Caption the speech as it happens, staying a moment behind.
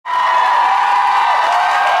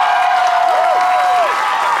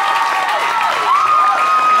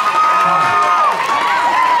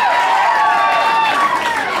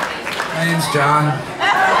John.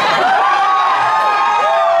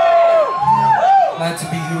 Glad to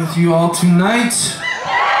be here with you all tonight.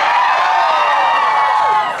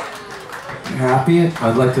 You happy?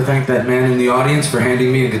 I'd like to thank that man in the audience for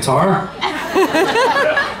handing me a guitar.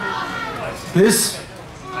 This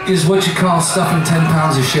is what you call stuffing 10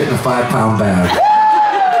 pounds of shit in a 5-pound bag.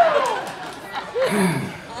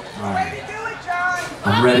 Right.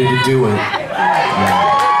 I'm ready to do it. Yeah.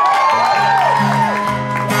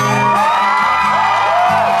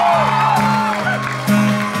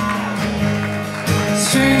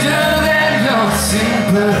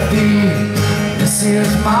 Sympathy, this is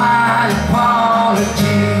my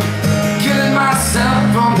apology. Killing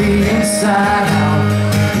myself from the inside out.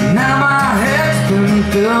 Now my head's been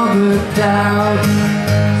filled with doubt.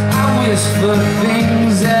 I wish for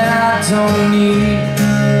things that I don't need.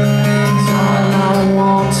 It's all I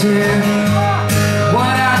wanted.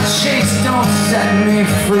 What I chase don't set me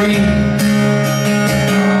free.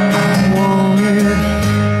 I want it.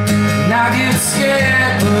 And I get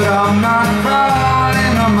scared, but I'm not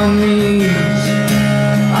crawling on my knees.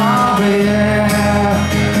 Oh yeah,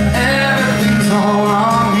 everything's all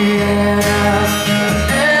wrong here.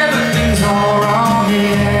 Everything's all wrong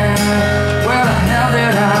here. Where the hell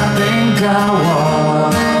did I think I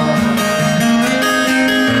was?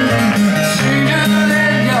 Stranger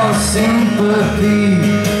than your sympathy.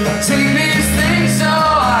 Take these things so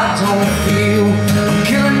I don't feel. I'm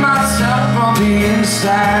killing myself from the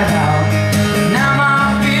inside out. Now my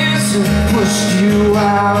fears have pushed you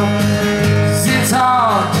out. 'Cause it's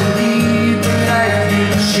hard to lead the life you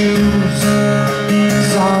choose.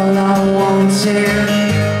 It's all I wanted.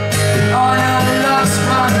 All your luck's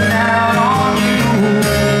running out on you.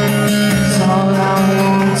 It's all I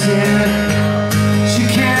wanted. You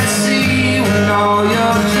can't see when all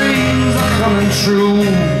your dreams are coming true.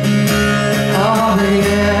 Oh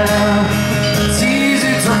yeah, it's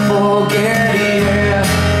easy to forget, yeah.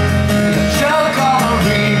 You choke all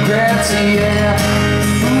the regrets, yeah.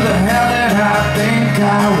 Who the hell did I think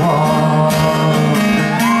I was?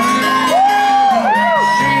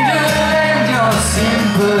 Stranger than your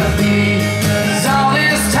sympathy. 'Cause all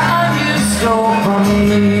this time you stole from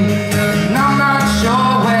me, and I'm not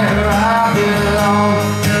sure where I belong.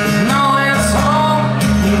 'Cause nowhere's home,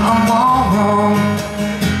 and I'm all wrong.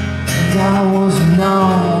 And I wasn't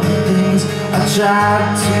all the things I tried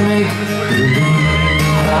to make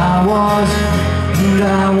believe I was. And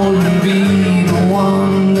I wouldn't be the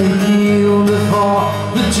one that healed before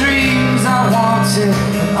the dreams I wanted.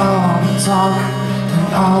 And all the talk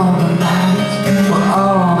and all the lies were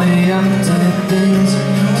all the empty things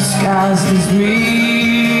disguised as me.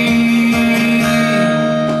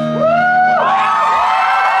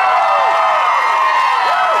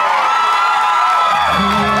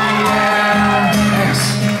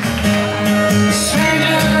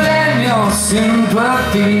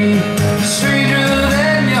 Sympathy, stranger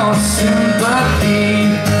than your sympathy.